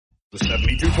The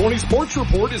 7220 Sports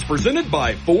Report is presented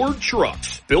by Ford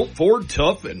Trucks, built Ford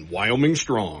tough and Wyoming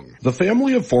strong. The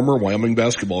family of former Wyoming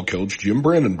basketball coach Jim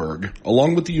Brandenburg,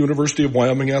 along with the University of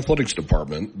Wyoming Athletics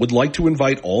Department, would like to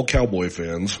invite all Cowboy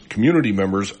fans, community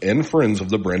members, and friends of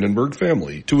the Brandenburg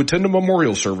family to attend a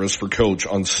memorial service for Coach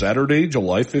on Saturday,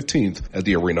 July 15th at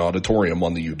the Arena Auditorium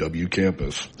on the UW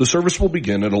campus. The service will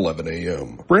begin at 11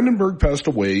 a.m. Brandenburg passed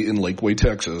away in Lakeway,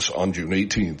 Texas on June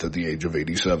 18th at the age of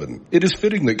 87. It is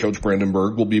fitting that Coach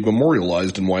Brandenburg will be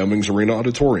memorialized in Wyoming's Arena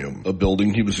Auditorium, a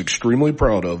building he was extremely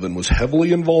proud of and was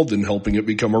heavily involved in helping it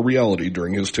become a reality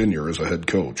during his tenure as a head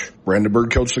coach.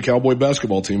 Brandenburg coached the Cowboy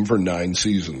basketball team for 9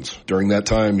 seasons. During that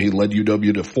time, he led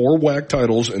UW to 4 WAC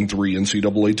titles and 3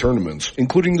 NCAA tournaments,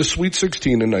 including the Sweet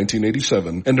 16 in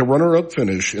 1987 and a runner-up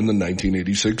finish in the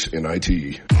 1986 NIT.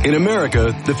 In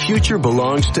America, the future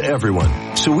belongs to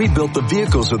everyone, so we built the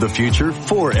vehicles of the future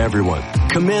for everyone.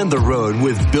 Command the road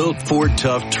with built Ford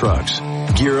Tough trucks.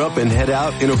 Gear up and head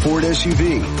out in a Ford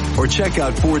SUV. Or check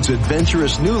out Ford's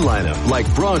adventurous new lineup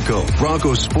like Bronco,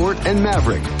 Bronco Sport, and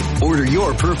Maverick. Order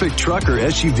your perfect truck or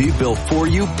SUV built for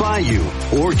you, by you.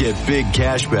 Or get big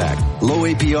cash back, low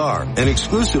APR, and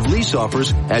exclusive lease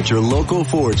offers at your local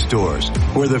Ford stores,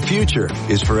 where the future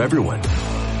is for everyone.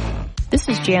 This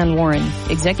is Jan Warren,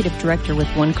 Executive Director with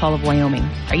One Call of Wyoming.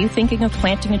 Are you thinking of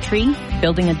planting a tree,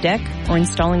 building a deck, or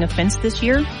installing a fence this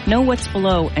year? Know what's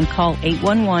below and call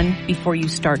 811 before you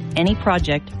start any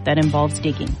project that involves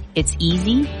digging. It's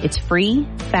easy, it's free,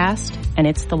 fast, and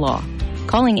it's the law.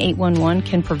 Calling 811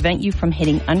 can prevent you from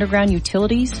hitting underground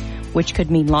utilities, which could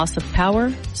mean loss of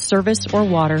power, service, or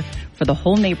water for the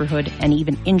whole neighborhood and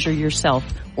even injure yourself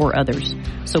or others.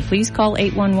 So please call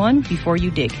 811 before you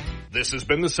dig. This has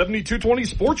been the 7220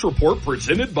 Sports Report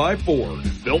presented by Ford.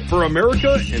 Built for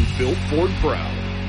America and built Ford proud.